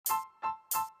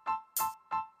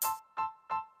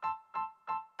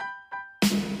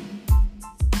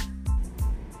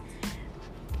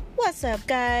What's up,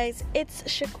 guys? It's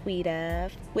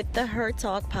Shaquita with the Her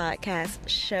Talk Podcast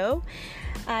show.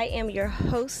 I am your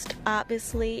host,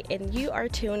 obviously, and you are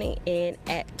tuning in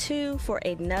at 2 for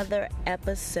another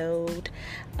episode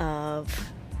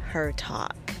of Her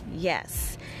Talk.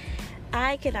 Yes,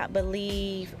 I cannot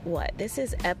believe this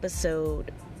is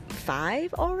episode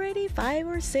 5 already, 5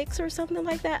 or 6 or something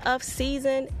like that of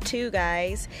season 2,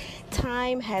 guys.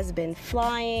 Time has been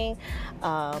flying.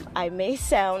 I may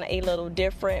sound a little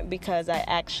different because I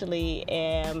actually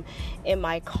am in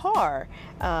my car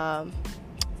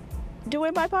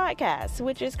doing my podcast,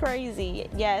 which is crazy.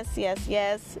 Yes.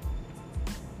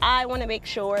 I want to make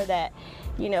sure that,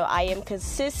 I am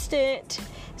consistent.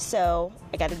 So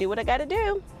I got to do what I got to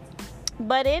do.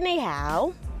 But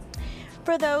anyhow,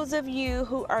 for those of you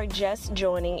who are just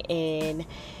joining in,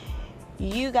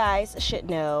 you guys should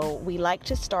know we like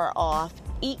to start off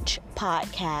each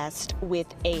podcast with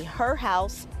a Her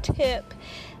House tip.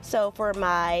 So for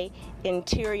my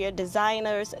interior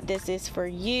designers, this is for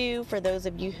you. For those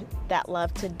of you that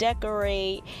love to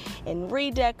decorate and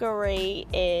redecorate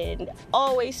and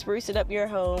always sprucing up your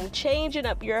home, changing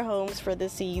up your homes for the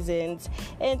seasons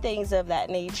and things of that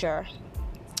nature.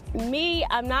 Me,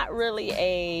 I'm not really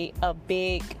a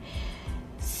big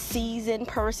season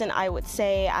person, I would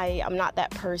say. I'm not that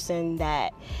person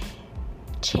that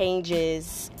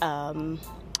changes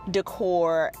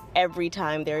decor every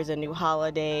time there's a new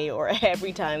holiday or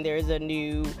every time there's a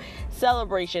new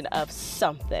celebration of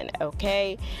something,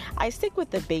 okay? I stick with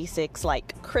the basics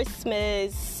like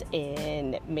Christmas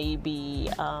and maybe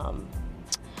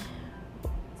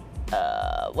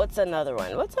what's another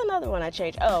one I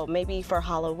changed? Oh, maybe for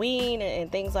Halloween and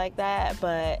things like that.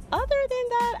 But other than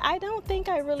that, I don't think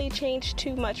I really changed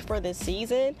too much for this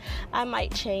season. I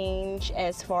might change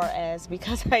as far as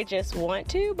because I just want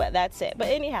to, but that's it. But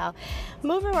anyhow,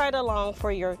 moving right along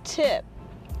for your tip.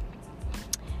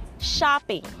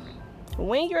 Shopping.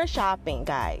 When you're shopping,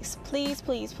 guys,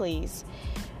 please.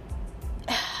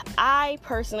 I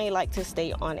personally like to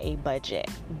stay on a budget,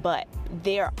 but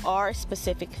there are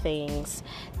specific things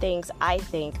I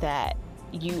think that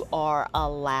you are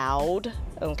allowed,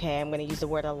 okay, I'm going to use the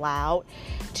word allowed,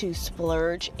 to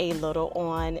splurge a little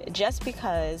on just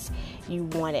because you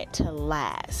want it to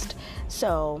last.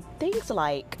 So things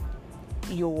like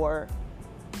your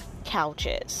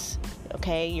couches,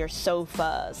 okay, your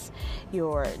sofas,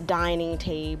 your dining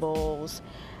tables,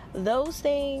 those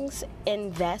things,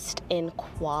 invest in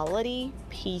quality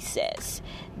pieces.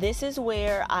 This is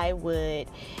where I would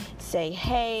say,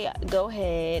 hey, go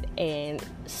ahead and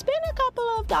spend a couple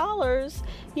of dollars,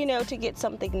 to get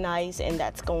something nice and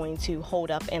that's going to hold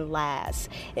up and last,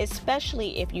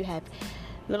 especially if you have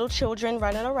little children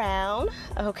running around,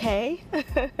 okay?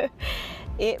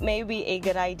 It may be a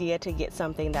good idea to get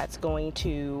something that's going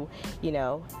to,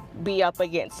 be up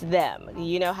against them.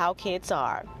 You know how kids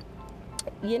are.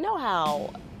 You know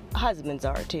how husbands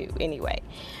are too, anyway.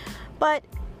 But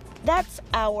that's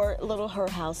our little Her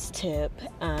House tip.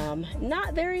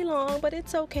 Not very long, but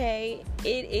it's okay.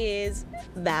 It is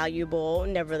valuable,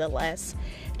 nevertheless.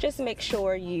 Just make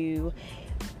sure you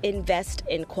invest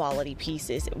in quality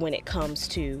pieces when it comes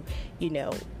to,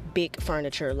 big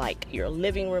furniture like your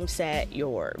living room set,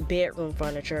 your bedroom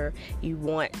furniture. You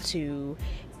want to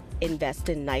invest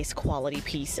in nice quality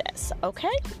pieces,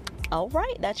 okay? All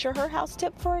right, that's your Her House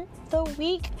tip for the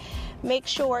week. Make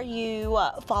sure you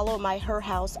follow my Her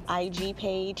House IG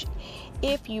page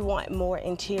if you want more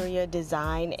interior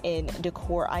design and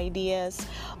decor ideas.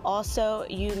 Also,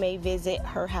 you may visit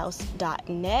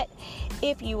herhouse.net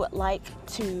if you would like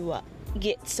to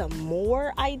get some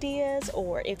more ideas,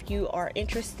 or if you are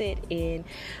interested in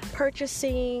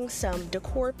purchasing some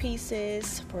decor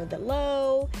pieces for the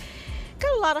low.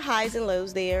 Got a lot of highs and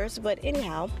lows there, but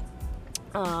anyhow,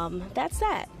 that's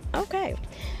that. Okay,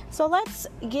 so let's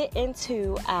get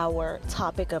into our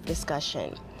topic of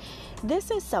discussion.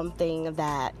 This is something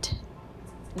that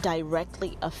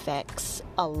directly affects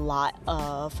a lot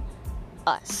of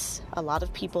us, a lot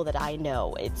of people that I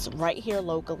know. It's right here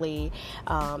locally.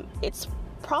 It's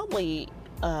probably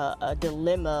a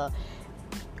dilemma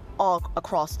all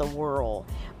across the world,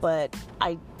 but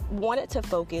I wanted to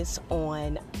focus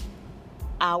on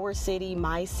our city,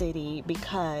 my city,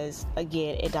 because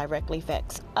again, it directly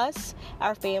affects us,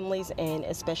 our families, and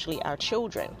especially our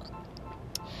children.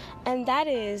 And that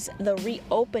is the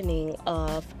reopening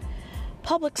of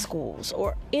public schools,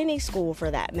 or any school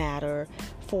for that matter,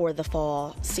 for the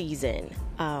fall season.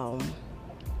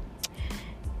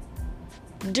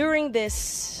 During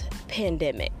this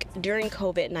pandemic, during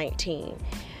COVID-19,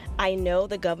 I know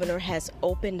the governor has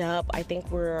opened up. I think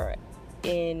we're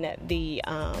in the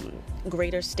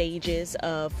greater stages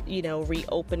of,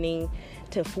 reopening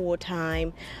to full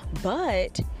time.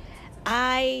 But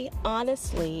I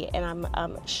honestly, and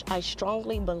I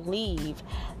strongly believe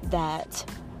that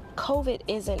COVID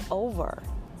isn't over.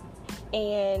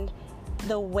 And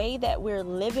the way that we're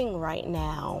living right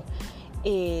now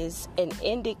is an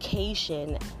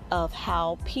indication of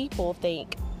how people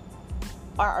think,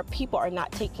 or people are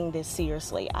not taking this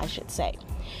seriously, I should say.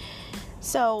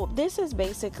 So this is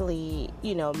basically,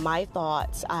 my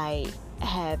thoughts. I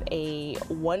have a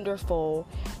wonderful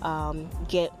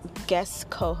guest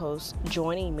co-host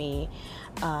joining me,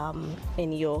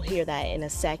 and you'll hear that in a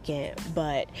second.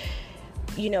 But,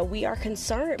 we are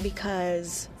concerned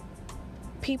because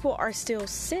people are still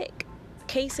sick.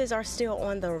 Cases are still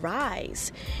on the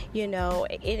rise,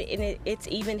 it's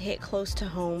even hit close to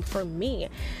home for me.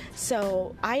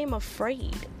 So I am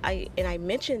afraid, I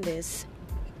mentioned this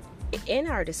in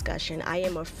our discussion, I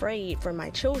am afraid for my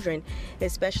children,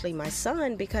 especially my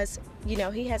son, because,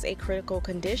 he has a critical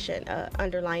condition,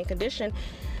 underlying condition.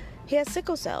 He has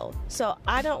sickle cell. So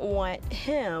I don't want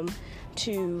him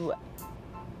to,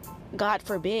 God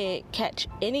forbid, catch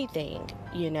anything,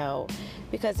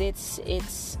 because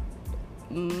it's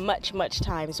much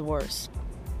times worse.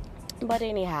 But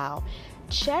anyhow,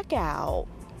 check out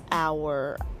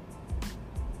our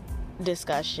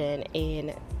discussion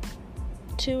and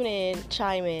tune in,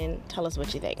 chime in, tell us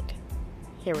what you think.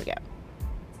 Here we go.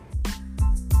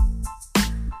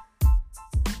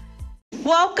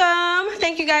 Welcome.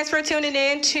 Thank you guys for tuning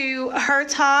in to Her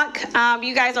Talk.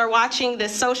 You guys are watching the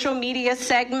social media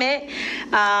segment.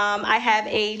 I have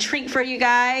a treat for you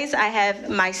guys. I have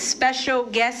my special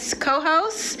guest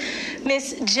co-host,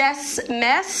 Miss Jess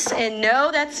Mess. And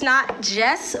no, that's not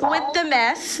Jess with the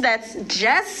mess. That's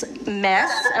Jess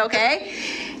Mess, okay?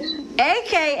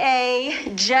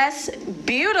 AKA Jess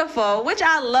Beautiful, which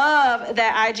I love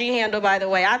that IG handle, by the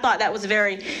way. I thought that was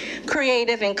very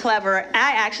creative and clever.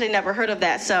 I actually never heard of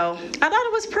that, so I thought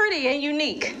it was pretty and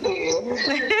unique.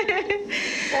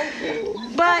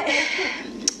 But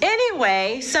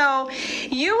anyway, so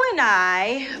you and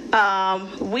I,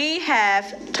 we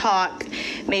have talked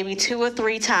maybe 2 or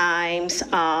 3 times.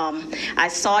 I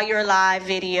saw your live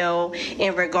video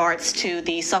in regards to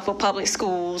the Suffolk Public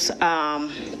Schools,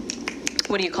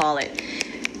 what do you call it?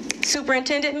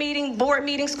 Superintendent meeting, board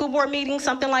meeting, school board meeting,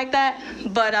 something like that.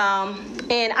 But,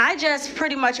 and I just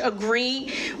pretty much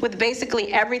agree with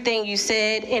basically everything you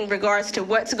said in regards to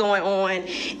what's going on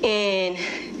in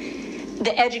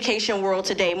the education world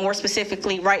today, more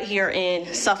specifically right here in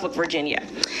Suffolk, Virginia.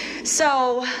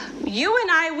 So you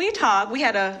and I, we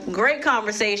had a great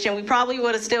conversation. We probably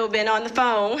would have still been on the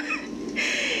phone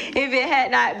if it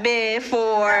had not been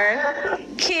for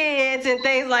kids and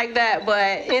things like that,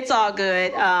 but it's all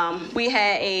good. We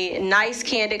had a nice,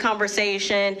 candid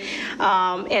conversation,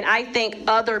 and I think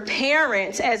other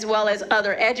parents as well as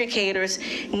other educators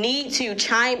need to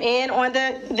chime in on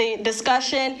the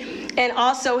discussion and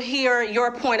also hear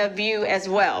your point of view as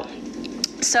well.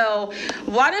 So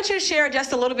why don't you share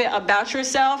just a little bit about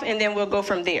yourself, and then we'll go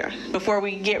from there before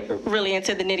we get really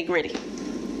into the nitty-gritty.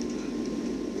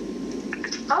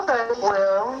 Okay,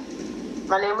 well,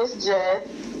 my name is Jess.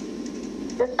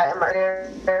 I am a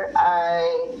teacher.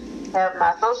 I have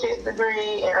my associate's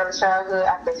degree in early childhood.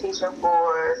 I've been teaching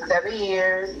for 7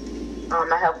 years.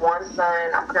 I have one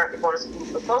son. I'm currently going to school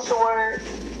for social work.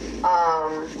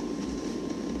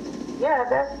 Yeah,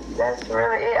 that's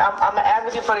really it. I'm an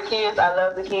advocate for the kids. I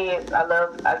love the kids.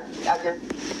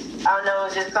 I don't know,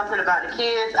 it's just something about the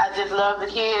kids. I just love the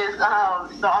kids.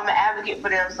 So I'm an advocate for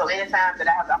them. So anytime that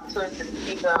I have the opportunity to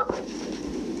speak up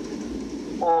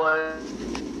or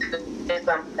do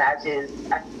something, I just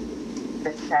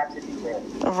have to do that.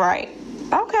 Right.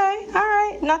 Okay. All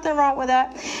right. Nothing wrong with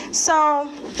that. So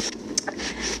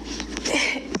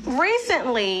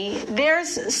recently,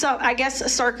 there's some, I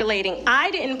guess, circulating.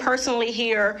 I didn't personally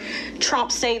hear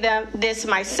Trump say this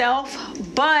myself,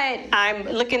 but I'm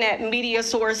looking at media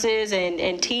sources and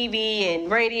TV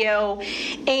and radio,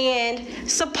 and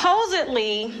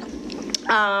supposedly,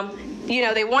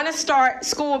 they want to start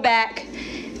school back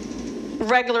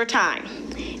regular time.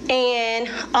 And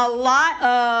a lot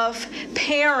of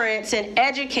parents and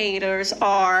educators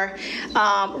are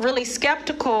really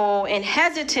skeptical and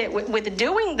hesitant with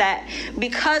doing that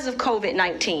because of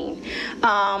COVID-19.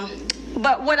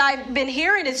 But what I've been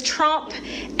hearing is Trump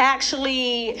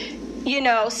actually,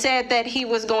 said that he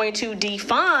was going to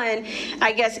defund,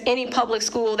 I guess, any public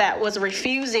school that was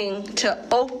refusing to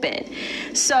open.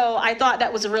 So I thought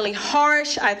that was really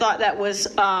harsh. I thought that was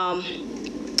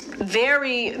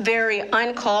very, very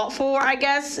uncalled for, I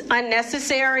guess,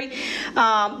 unnecessary,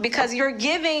 because you're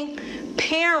giving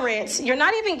parents, you're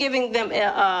not even giving them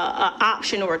a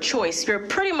option or a choice. You're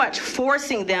pretty much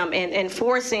forcing them and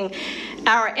forcing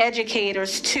our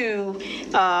educators to,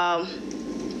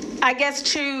 I guess,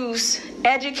 choose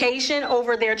education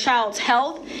over their child's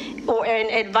health,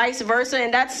 and vice versa,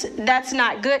 and that's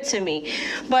not good to me.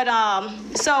 But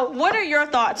so what are your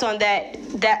thoughts on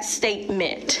that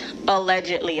statement,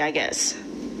 allegedly, I guess?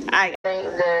 I think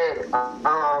that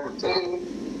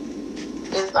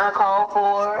it's uncalled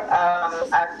for.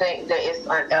 I think that it's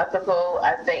unethical.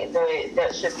 I think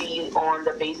that should be on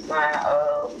the baseline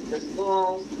of the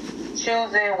schools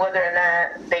choosing whether or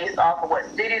not, based off of what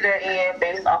city they're in,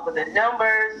 based off of the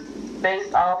numbers,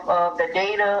 based off of the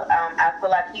data. I feel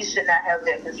like he should not have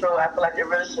that control. I feel like it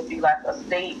really should be like a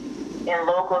state and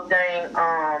local thing.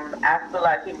 I feel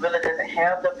like he really doesn't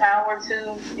have the power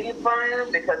to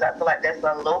defund, because I feel like that's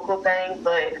a local thing.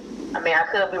 But I mean, I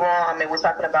could be wrong. I mean, we're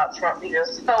talking about Trump here,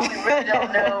 so we really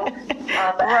don't know.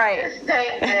 But right. I just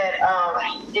think that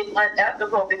it's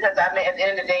unethical, because I mean, at the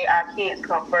end of the day, our kids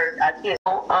come first. Our kids.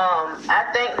 I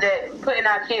think that putting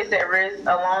our kids at risk,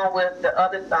 along with the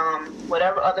other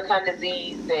whatever other kind of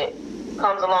disease that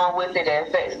comes along with it, that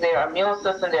affects their immune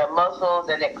system, their muscles,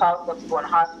 and that causes them to go in the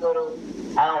hospital,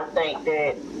 I don't think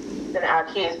that sending our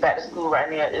kids back to school right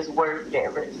now is worth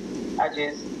that risk.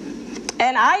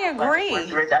 And I agree. I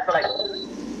feel like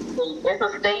it's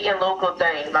a state and local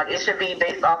thing. Like, it should be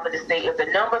based off of the state. If the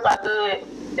numbers are good,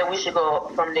 then we should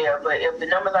go from there. But if the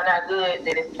numbers are not good,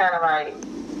 then it's kind of like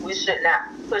we should not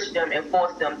push them and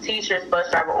force them, teachers, bus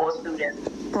driver, or students,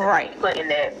 right, put in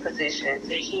that position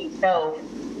to choose health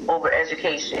over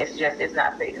education. It's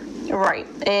not fair. Right,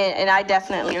 and I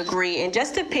definitely agree. And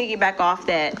just to piggyback off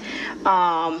that,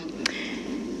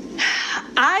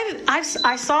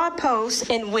 I saw a post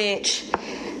in which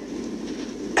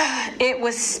it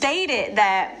was stated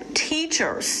that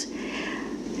teachers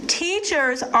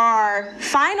are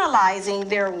finalizing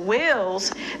their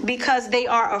wills because they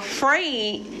are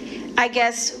afraid, I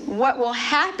guess, what will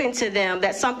happen to them,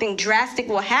 that something drastic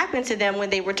will happen to them when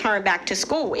they return back to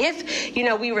school. If,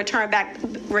 we return back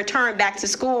to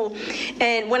school.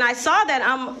 And when I saw that,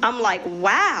 I'm like,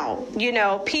 wow,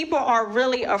 people are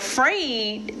really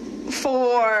afraid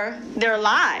for their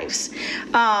lives.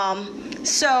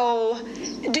 So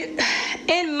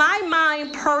in my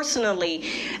mind personally,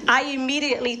 I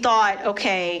immediately thought,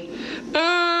 okay,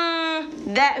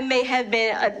 that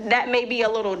may be a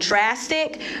little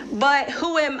drastic, but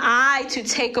who am I to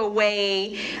take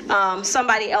away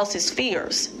somebody else's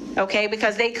fears? Okay,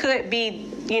 because they could be,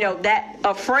 that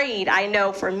afraid. I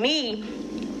know for me,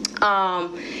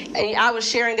 I was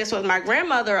sharing this with my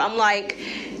grandmother. I'm like,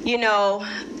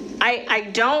 I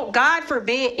don't, God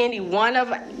forbid any one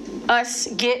of us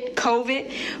get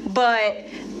COVID, but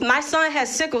my son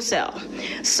has sickle cell.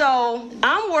 So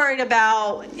I'm worried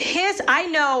about I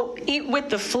know with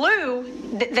the flu,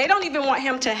 they don't even want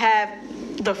him to have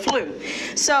the flu.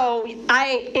 So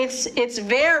it's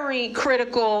very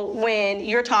critical when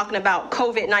you're talking about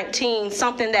COVID-19,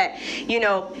 something that,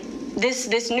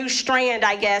 this new strand,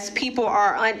 I guess, people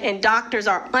are and doctors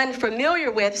are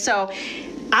unfamiliar with. So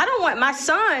I don't want my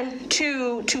son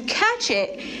to catch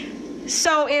it.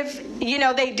 So if,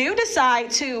 they do decide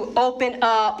to open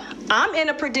up, I'm in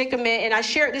a predicament, and I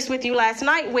shared this with you last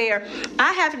night, where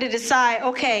I have to decide,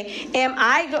 okay, am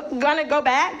I going to go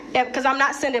back? Because I'm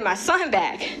not sending my son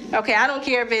back. Okay, I don't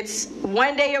care if it's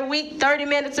 1 day a week, 30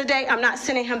 minutes a day, I'm not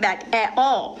sending him back at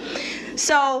all.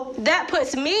 So that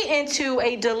puts me into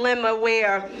a dilemma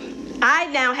where I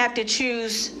now have to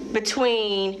choose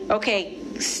between, okay,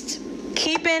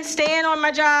 staying on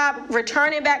my job,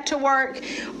 returning back to work,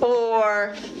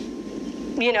 or,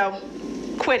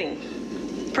 quitting,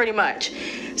 pretty much.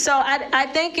 So I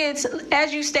think it's,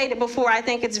 as you stated before, I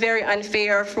think it's very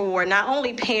unfair for not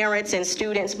only parents and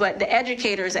students, but the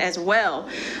educators as well.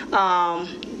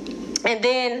 And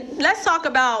then let's talk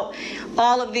about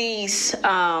all of these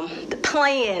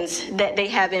plans that they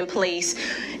have in place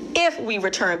if we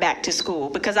return back to school,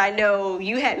 because I know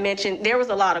you had mentioned there was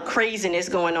a lot of craziness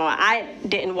going on. I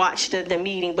didn't watch the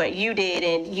meeting, but you did,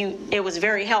 and it was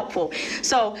very helpful.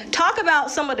 So talk about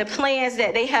some of the plans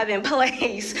that they have in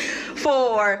place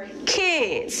for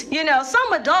kids.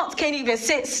 Some adults can't even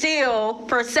sit still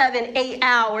for 7-8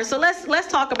 hours. So let's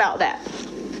talk about that.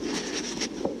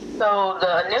 So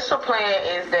the initial plan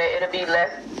is that it'll be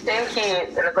less than 10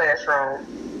 kids in the classroom.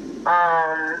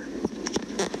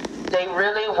 They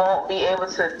really won't be able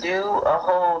to do a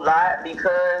whole lot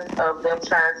because of them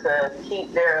trying to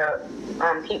keep their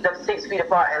keep them 6 feet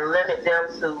apart and limit them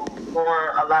to going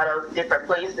a lot of different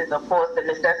places. Of course, the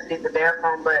necessity is the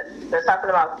bathroom, but they're talking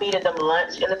about feeding them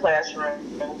lunch in the classroom.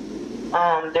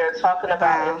 They're talking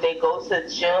about if they go to the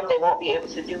gym, they won't be able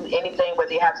to do anything where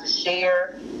they have to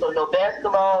share. So no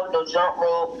basketball, no jump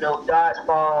rope, no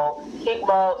dodgeball,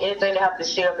 kickball, anything they have to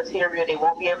share material, they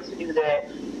won't be able to do that.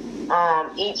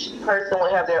 Each person will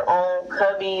have their own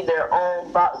cubby, their own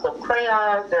box of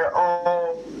crayons, their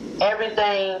own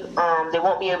everything. They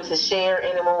won't be able to share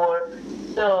anymore.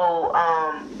 So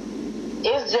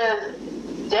it's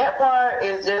just, that part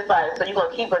is just like, so you're going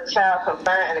to keep a child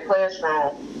confined in the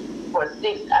classroom for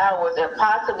 6 hours and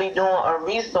possibly doing a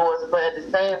resource, but at the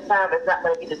same time, it's not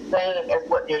going to be the same as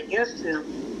what they're used to.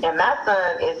 And my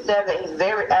son is 7; he's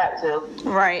very active.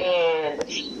 Right. And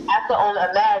I can only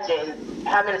imagine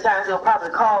how many times he'll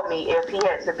probably call me if he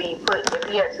had to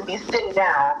be sitting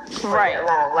down for that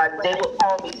long. Like, they would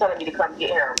call me telling me to come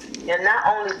get him. And not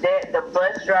only that, the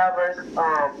bus drivers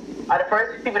are the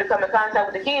first people to come in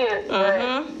contact with the kids, but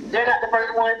they're not the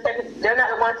first ones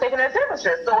taking their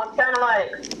temperature. So it's kind of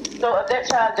like, so if that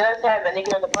child does have a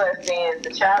nigga on the bus, then the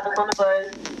child that's on the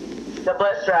bus, the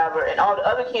bus driver, and all the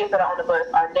other kids that are on the bus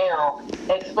are now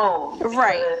exposed.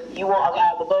 Right. Because you won't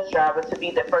allow the bus driver to be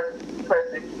the first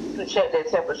person to check their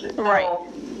temperature. Right. So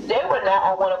they were not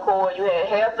on one accord. You had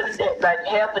half a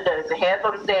dozen. Half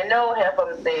of them saying no, half of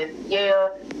them saying yeah.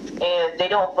 And they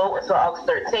don't vote until August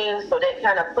 13th, so that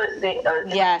kind of puts it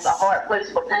a hard place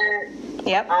for parents.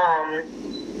 Yep.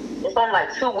 It's only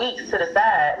like 2 weeks to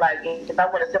decide, like, if I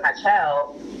want to send my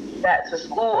child back to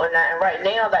school or not. And right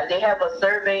now, like, they have a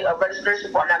survey, a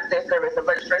registration form, not to say survey, it's a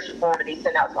registration form that they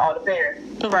send out to all the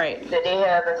parents. Right. That they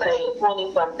have until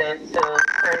 20-something to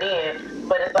turn in.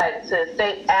 But it's like, to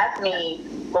say, ask me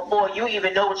before you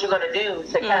even know what you're going to do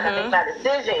to kind of make my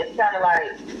decision, it's kind of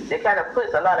like, it kind of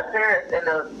puts a lot of parents in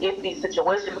a iffy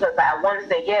situation, because I want to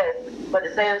say yes, but at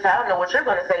the same time, I don't know what you're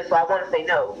going to say, so I want to say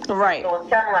no. Right. So it's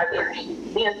kind of like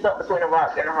it's being stuck between a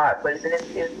rock and a hard place, and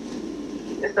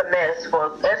it's a mess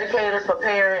for educators, for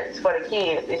parents, for the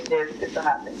kids. It's a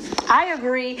hot mess. I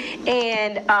agree,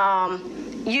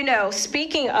 and you know,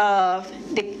 speaking of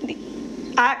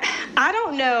I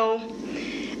don't know.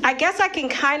 I guess I can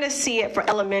kind of see it for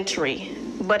elementary,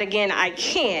 but again, I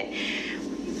can't.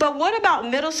 But what about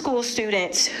middle school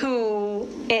students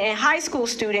and high school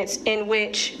students in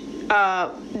which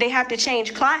they have to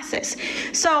change classes?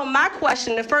 So my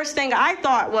question, the first thing I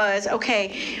thought was,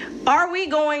 okay, are we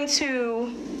going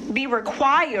to be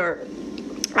required?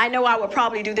 I know I would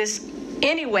probably do this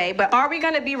anyway, but are we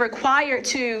going to be required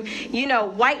to, you know,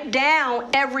 wipe down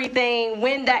everything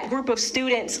when that group of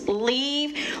students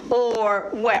leave? Or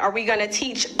what, are we going to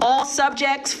teach all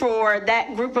subjects for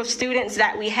that group of students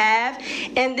that we have?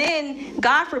 And then,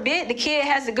 God forbid, the kid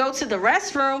has to go to the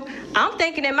restroom. I'm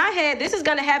thinking in my head, this is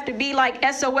going to have to be like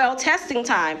SOL testing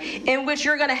time, in which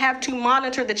you're going to have to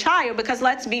monitor the child, because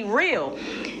let's be real,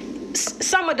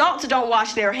 some adults don't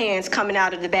wash their hands coming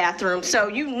out of the bathroom. So,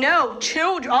 you know,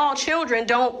 all children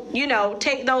don't, you know,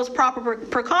 take those proper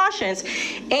precautions.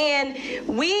 And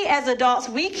we as adults,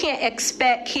 we can't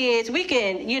expect kids, we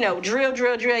can, you know, drill.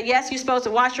 Yes, you're supposed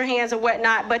to wash your hands and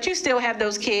whatnot, but you still have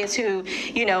those kids who,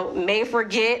 you know, may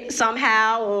forget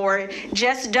somehow, or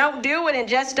just don't do it and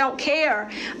just don't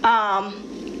care.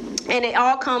 And it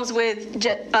all comes with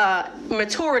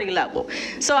maturity level.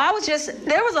 So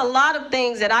there was a lot of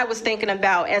things that I was thinking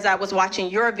about as I was watching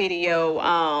your video,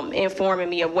 informing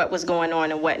me of what was going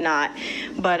on and whatnot.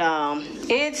 But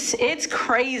it's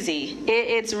crazy.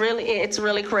 It's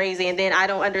really crazy. And then I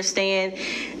don't understand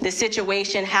the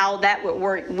situation, how that would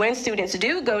work when students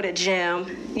do go to gym,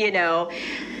 you know.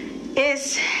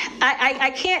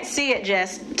 I can't see it,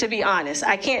 Jess, to be honest.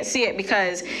 I can't see it,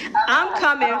 because I'm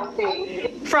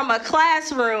coming from a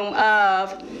classroom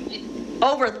of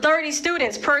over 30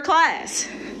 students per class.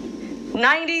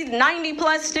 90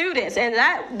 plus students, and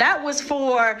that was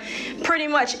for pretty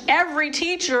much every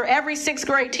teacher, every 6th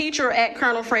grade teacher at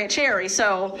Colonel Fred Cherry.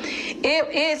 So it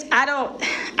is, I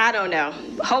don't know.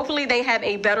 Hopefully they have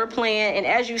a better plan, and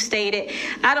as you stated,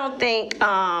 I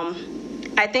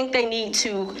think they need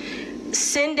to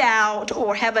send out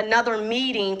or have another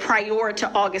meeting prior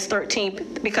to August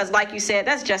 13th, because like you said,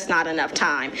 that's just not enough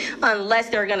time, unless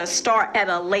they're going to start at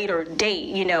a later date,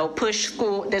 you know, push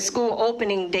the school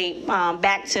opening date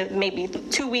back to maybe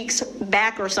 2 weeks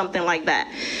back or something like that.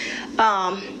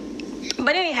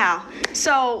 But anyhow,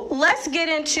 so let's get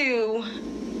into,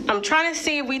 I'm trying to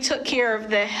see if we took care of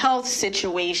the health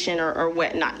situation or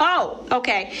whatnot. Oh,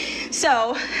 okay.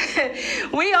 So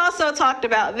we also talked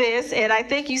about this, and I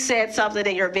think you said something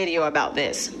in your video about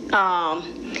this.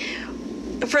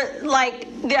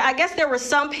 I guess there were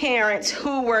some parents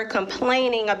who were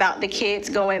complaining about the kids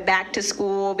going back to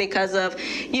school because of,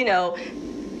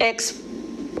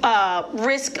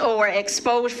 risk or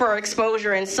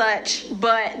exposure and such.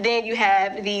 But then you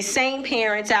have these same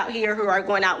parents out here who are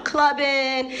going out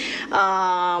clubbing,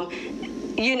 going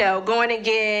to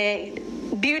get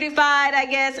beautified, I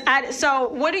guess. So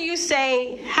what do you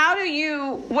say?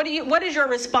 What is your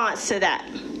response to that?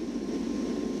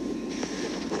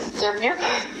 If you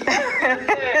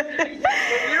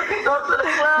can go to the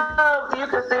club, you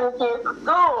can send kids to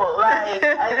school.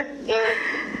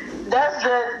 That's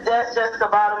just the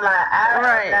bottom line.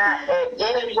 I'm not in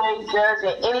any way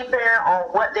judging any parent on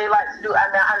what they like to do. I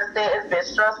mean, I understand it's been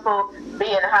stressful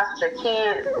being in the house with your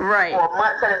kids for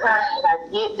months at a time, and I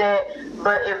get that.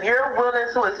 But if you're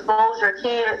willing to expose your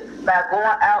kids by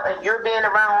going out and you're being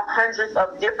around hundreds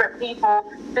of different people,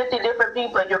 50 different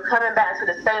people, and you're coming back to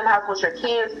the same house with your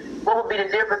kids, what would be the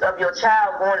difference of your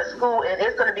child going to school? And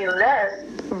it's going to be less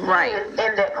kids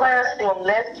in that classroom,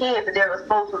 less kids that they're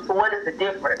exposed to. So what is the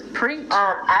difference? Preach. It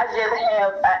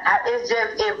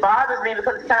bothers me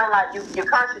because it's kind of like you're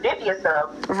contradicting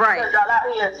yourself. Right. Because y'all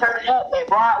out here turning up at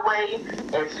Broadway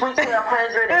and Sweet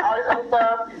 1200 and all this other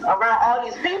stuff around all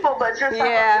these people, but you're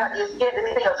you're scared to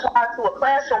take a child to a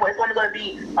classroom where it's only going to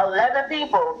be 11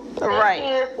 people, 10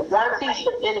 kids, one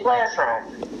teacher in the classroom.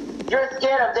 You're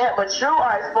scared of that, but you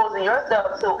are exposing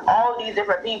yourself to all these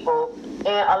different people, and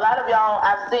a lot of y'all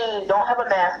I've seen don't have a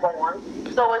mask on,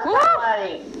 so it's kind of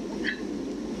like,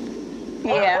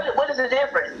 what is the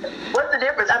difference? What's the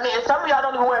difference? I mean, some of y'all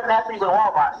don't even wear a mask when you go to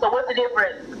Walmart, so what's the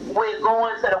difference with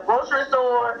going to the grocery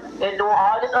store and doing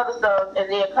all this other stuff, and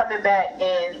then coming back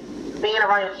and being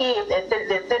around your kids and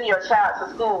sending your child to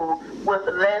school with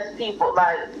less people?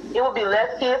 Like, it would be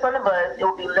less kids on the bus, it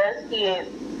would be less kids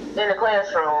in the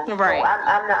classroom. Right. So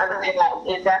I'm not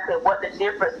understanding exactly what the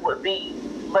difference would be,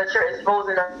 but you're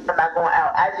exposing them by going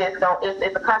out. I just don't.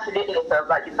 It's a contradicting yourself.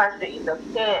 Like, you contradict yourself.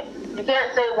 You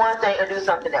can't say one thing and do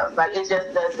something else. Like, it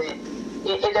just doesn't.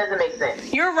 It doesn't make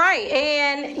sense. You're right,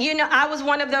 and I was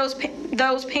one of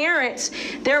those parents.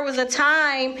 There was a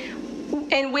time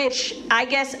in which I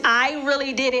guess I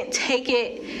really didn't take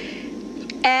it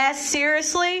as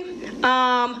seriously.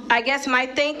 I guess my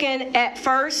thinking at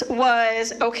first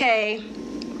was, okay,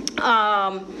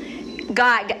 God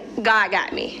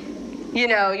got me.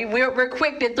 We're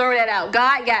quick to throw that out.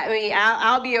 God got me.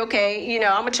 I'll be okay.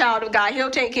 I'm a child of God. He'll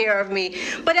take care of me.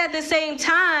 But at the same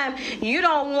time, you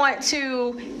don't want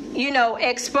to,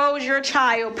 expose your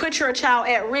child, put your child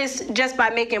at risk just by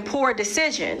making poor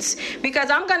decisions. Because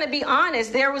I'm going to be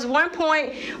honest, there was one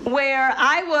point where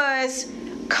I was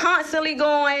constantly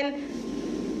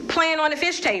playing on the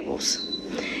fish tables.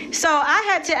 So I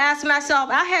had to ask myself,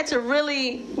 I had to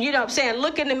really,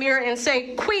 look in the mirror and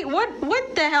say, Queet, what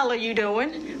the hell are you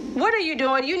doing? What are you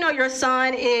doing? Your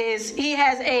son he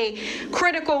has a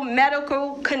critical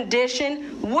medical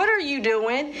condition. What are you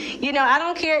doing? I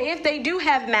don't care if they do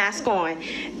have masks on,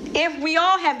 if we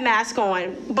all have masks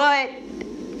on, but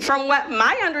from what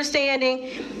my understanding,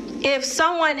 if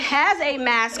someone has a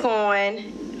mask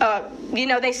on,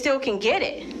 they still can get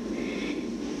it.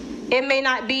 It may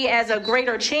not be as a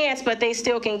greater chance, but they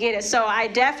still can get it. So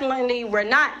we're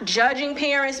not judging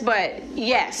parents, but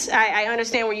yes, I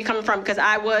understand where you're coming from, because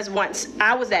I was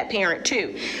that parent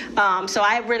too. So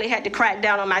I really had to crack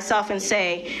down on myself and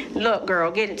say, look,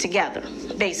 girl, get it together,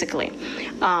 basically.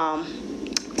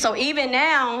 So even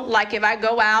now, like if I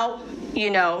go out,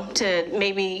 to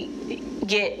maybe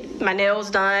get my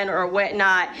nails done or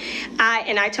whatnot,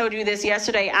 I told you this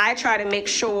yesterday, I try to make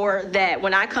sure that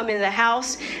when I come in the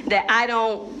house that I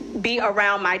don't be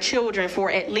around my children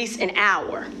for at least an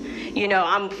hour.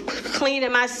 I'm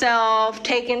cleaning myself,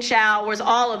 taking showers,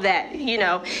 all of that,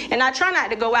 and I try not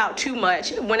to go out too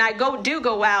much. When I do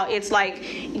go out, it's like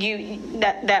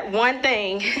that one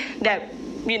thing that,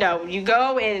 you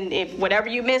go, and if whatever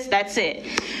you miss, that's it.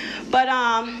 But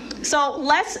so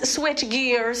let's switch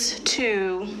gears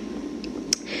to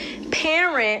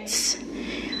parents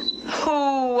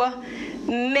who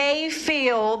may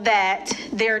feel that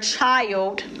their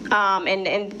child,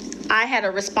 and I had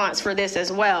a response for this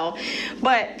as well,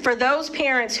 but for those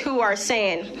parents who are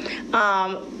saying,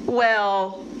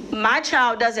 well, my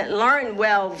child doesn't learn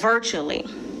well virtually.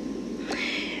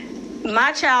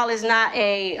 My child is not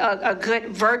a good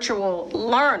virtual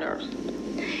learner.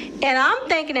 And I'm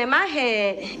thinking in my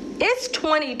head, it's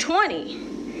 2020.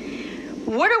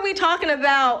 What are we talking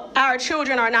about? Our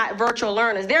children are not virtual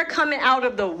learners. They're coming out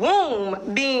of the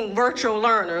womb being virtual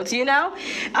learners, We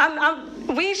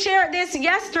shared this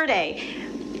yesterday.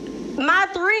 my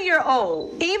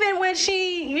 3-year-old, even when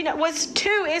she, was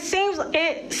 2,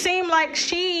 it seemed like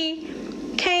she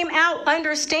came out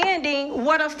understanding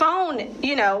what a phone,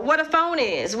 what a phone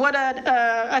is, what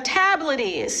a tablet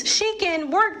is. She can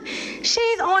work.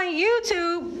 She's on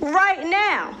YouTube right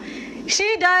now.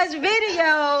 She does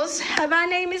videos. My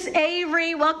name is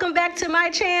Avery. Welcome back to my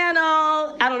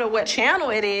channel. I don't know what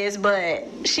channel it is, but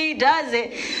she does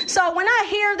it. So when I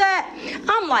hear that,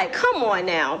 I'm like, come on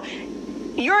now.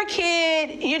 Your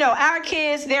kid, our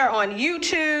kids, they're on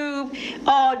YouTube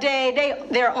all day.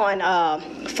 They're on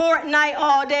Fortnite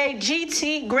all day,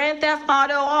 GT, Grand Theft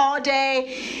Auto all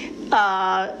day.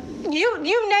 You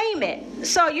name it.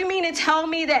 So you mean to tell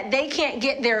me that they can't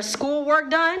get their schoolwork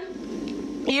done?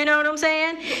 You know what I'm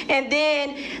saying? And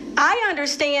then I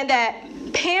understand that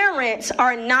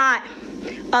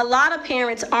a lot of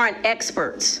parents aren't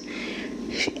experts.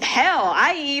 Hell,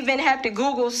 I even have to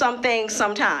Google some things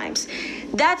sometimes.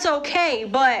 That's okay,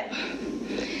 but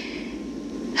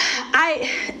I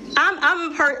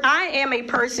am a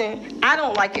person, I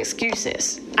don't like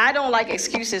excuses. I don't like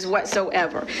excuses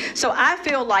whatsoever. So I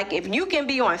feel like if you can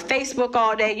be on Facebook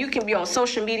all day, you can be on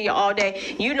social media all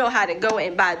day, you know how to go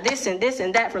and buy this and this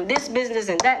and that from this business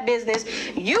and that business,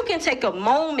 you can take a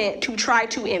moment to try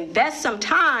to invest some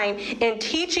time in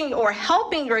teaching or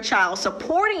helping your child,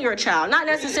 supporting your child, not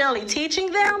necessarily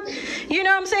teaching them. You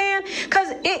know what I'm saying?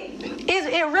 Because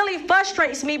it really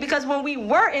frustrates me, because when we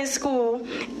were in school,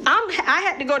 I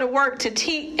had to go to work to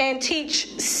teach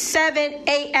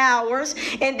 7-8 hours,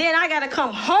 and then I got to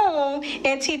come home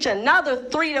and teach another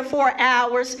 3 to 4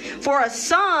 hours for a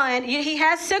son. He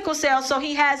has sickle cell, so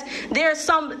there's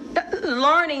some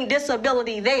learning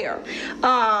disability there.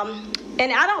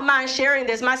 And I don't mind sharing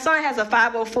this. My son has a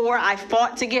 504. I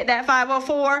fought to get that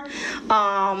 504.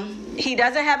 He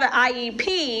doesn't have an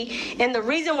IEP, and the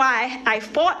reason why I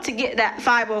fought to get that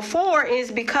 504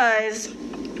 is because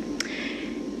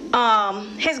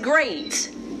his grades.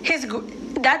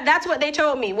 That's what they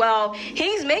told me. Well,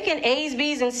 he's making A's,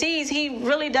 B's, and C's. He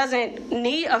really doesn't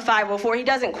need a 504. He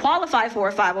doesn't qualify for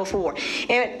a 504.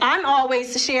 And I'm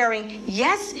always sharing,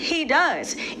 yes, he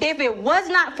does. If it was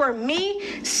not for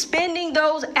me spending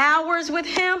those hours with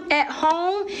him at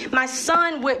home, my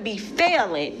son would be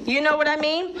failing. You know what I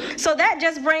mean? So that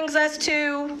just brings us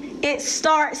to, it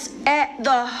starts at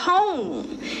the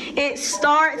home. It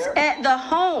starts at the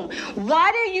home.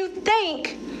 Why do you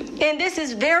think, and this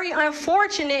is very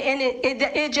unfortunate, and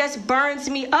it just burns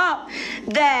me up,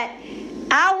 that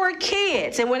our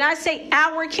kids, and when I say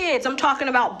our kids, I'm talking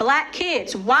about black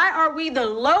kids, why are we the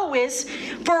lowest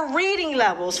for reading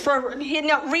levels, for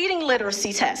reading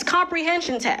literacy tests,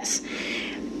 comprehension tests?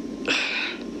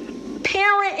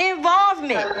 Parent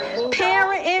involvement.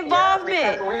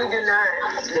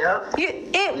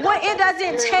 It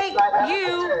doesn't take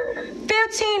you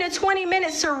 15 to 20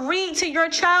 minutes to read to your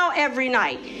child every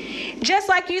night. Just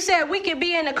like you said, we could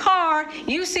be in a car,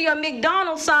 you see a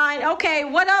McDonald's sign, okay,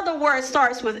 what other word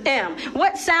starts with M?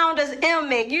 What sound does M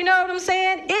make? You know what I'm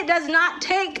saying? It does not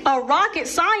take a rocket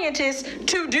scientist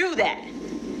to do that.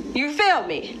 You feel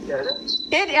me?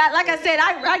 Like I said,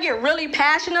 I get really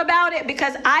passionate about it,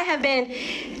 because I have been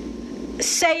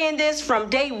saying this from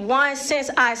day one since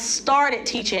I started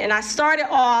teaching. And I started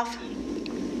off,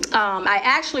 I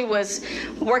actually was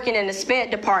working in the SPED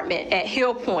department at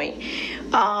Hill Point.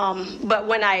 But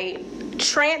when I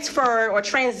transitioned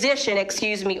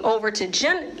over to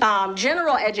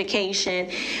general education,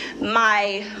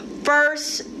 my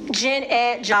first gen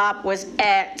ed job was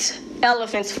at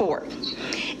Elephant's Fork.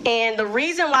 And the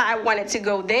reason why I wanted to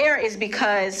go there is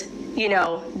because,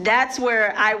 that's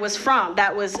where I was from.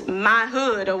 That was my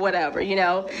hood or whatever,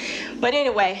 But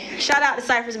anyway, shout out to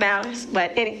Cypher's Balance.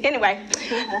 But anyway,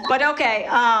 but okay.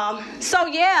 So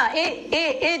yeah,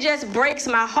 it just breaks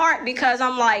my heart, because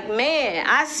I'm like, man,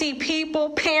 I see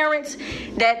people, parents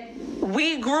that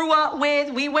we grew up with,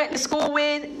 we went to school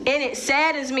with, and it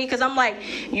saddens me, because I'm like,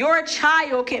 your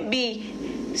child can be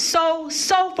so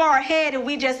far ahead, and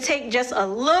we just take just a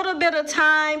little bit of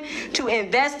time to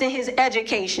invest in his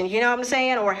education, you know what I'm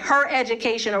saying, or her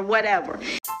education, or whatever.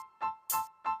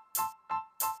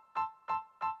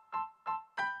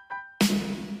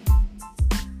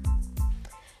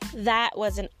 That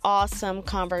was an awesome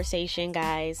conversation,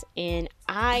 guys, and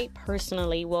I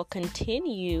personally will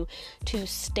continue to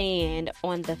stand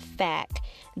on the fact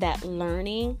that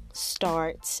learning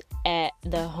starts at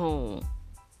the home.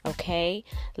 Okay?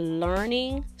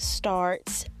 Learning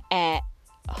starts at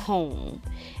home.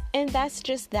 And that's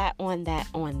just that on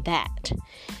that.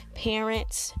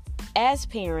 Parents, as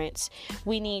parents,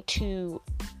 we need to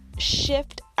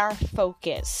shift our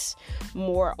focus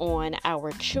more on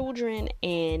our children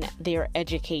and their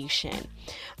education.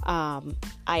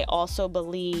 I also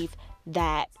believe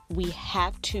that we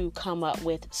have to come up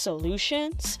with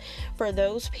solutions for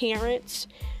those parents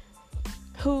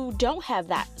who don't have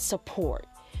that support,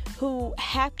 who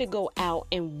have to go out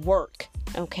and work,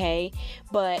 okay,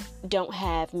 but don't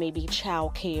have maybe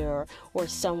childcare or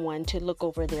someone to look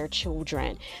over their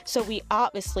children. So we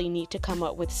obviously need to come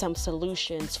up with some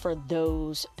solutions for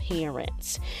those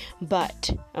parents. But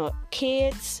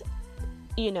kids,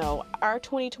 our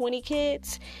 2020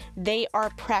 kids, they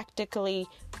are practically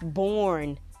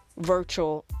born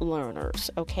virtual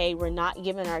learners, okay? We're not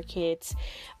giving our kids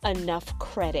enough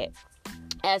credit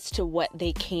as to what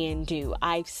they can do.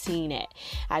 I've seen it.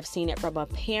 I've seen it from a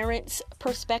parent's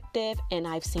perspective, and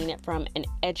I've seen it from an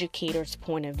educator's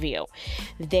point of view.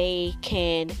 They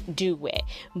can do it,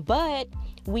 but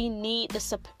we need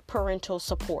the parental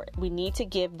support. We need to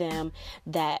give them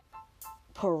that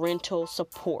parental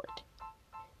support.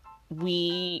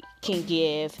 We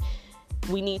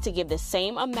need to give the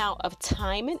same amount of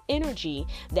time and energy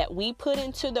that we put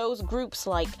into those groups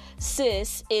like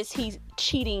Sis, Is He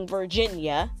Cheating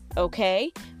Virginia?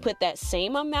 Okay? Put that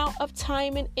same amount of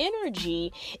time and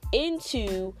energy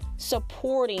into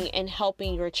supporting and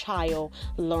helping your child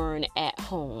learn at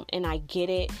home. And I get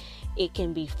it. It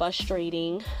can be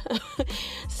frustrating.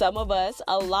 A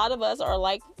lot of us are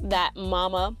like that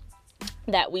mama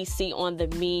that we see on the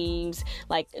memes,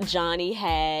 like Johnny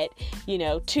had,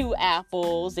 2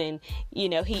 apples and,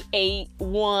 he ate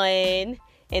one,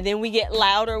 and then we get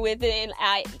louder with it. And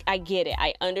I get it.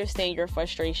 I understand your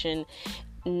frustration,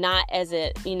 not as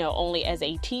only as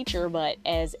a teacher, but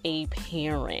as a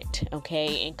parent.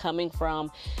 Okay. And coming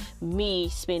from me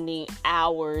spending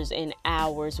hours and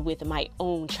hours with my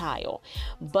own child,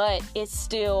 but it's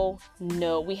still,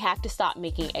 we have to stop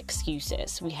making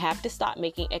excuses. We have to stop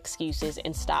making excuses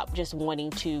and stop just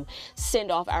wanting to send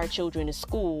off our children to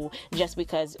school just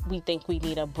because we think we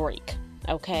need a break.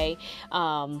 Okay.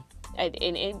 And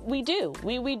we do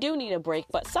need a break,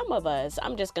 but some of us,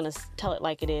 I'm just going to tell it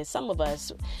like it is. Some of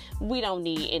us, we don't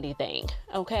need anything.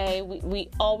 Okay. We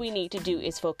all we need to do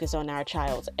is focus on our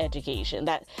child's education.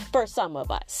 That for some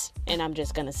of us, and I'm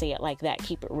just going to say it like that.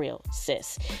 Keep it real,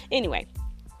 sis. Anyway,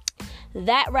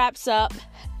 that wraps up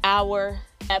our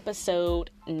episode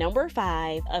number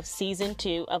 5 of season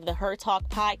 2 of the Her Talk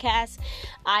podcast.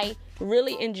 I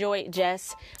really enjoyed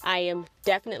Jess. I am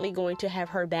definitely going to have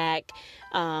her back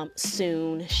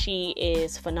soon. She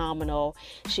is phenomenal.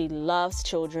 She loves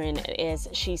children. As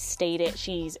she stated,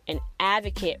 she's an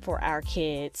advocate for our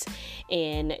kids.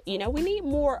 And, we need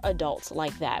more adults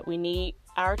like that.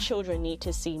 Our children need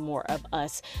to see more of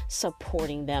us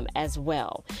supporting them as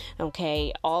well.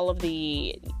 Okay. All of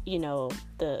the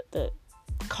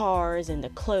cars and the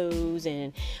clothes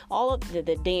and all of the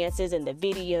dances and the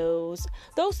videos,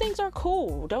 those things are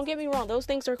cool. Don't get me wrong, those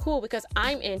things are cool because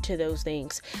I'm into those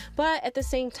things. But at the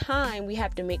same time, we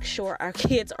have to make sure our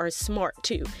kids are smart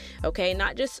too. Okay,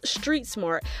 not just street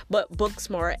smart, but book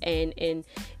smart and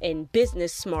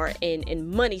business smart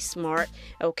and money smart.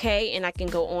 Okay, and I can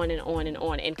go on and on and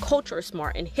on, and culture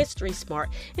smart and history smart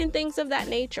and things of that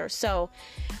nature. So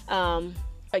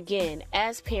again,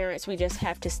 as parents, we just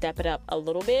have to step it up a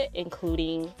little bit,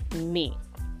 including me.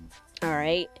 All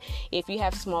right. If you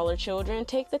have smaller children,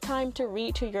 take the time to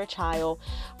read to your child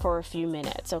for a few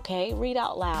minutes. Okay. Read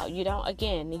out loud. You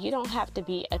don't have to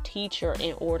be a teacher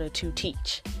in order to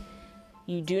teach.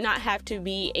 You do not have to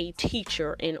be a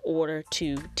teacher in order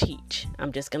to teach.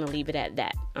 I'm just going to leave it at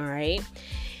that. All right.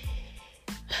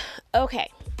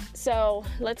 Okay. So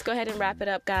let's go ahead and wrap it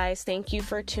up, guys. Thank you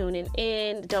for tuning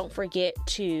in. Don't forget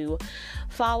to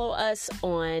follow us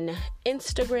on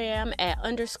Instagram at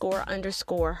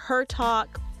 _ Her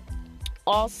Talk.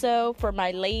 Also, for my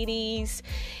ladies,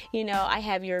 I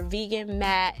have your vegan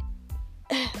matte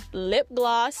lip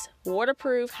gloss,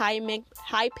 waterproof,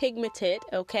 high pigmented.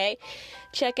 Okay.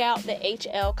 Check out the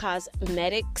HL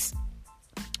Cosmetics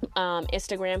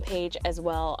Instagram page as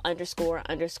well, _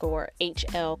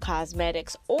 HL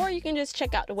Cosmetics, or you can just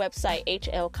check out the website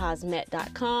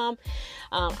hlcosmet.com.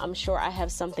 I'm sure I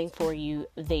have something for you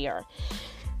there.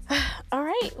 All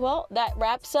right, well, that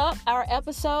wraps up our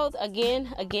episode.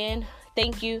 Again,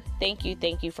 thank you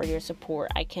for your support.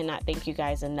 I cannot thank you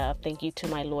guys enough. Thank you to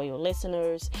my loyal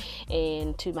listeners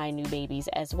and to my new babies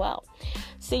as well.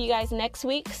 See you guys next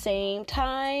week, same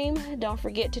time. Don't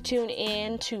forget to tune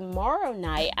in tomorrow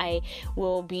night. I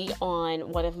will be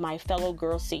on one of my fellow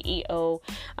Girl CEO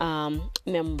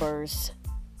members'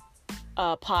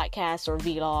 podcast or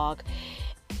vlog.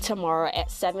 tomorrow at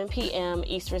 7 p.m.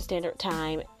 Eastern Standard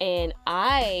Time, and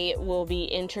I will be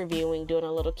interviewing, doing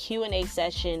a little Q&A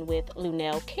session with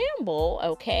Lunell Campbell,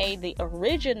 okay, the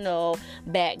original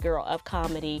Batgirl of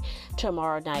comedy,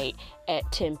 tomorrow night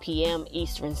at 10 p.m.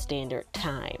 Eastern Standard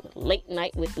Time. Late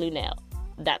night with Lunell.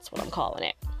 That's what I'm calling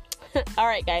it. All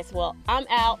right, guys. Well, I'm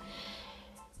out.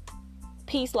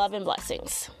 Peace, love, and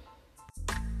blessings.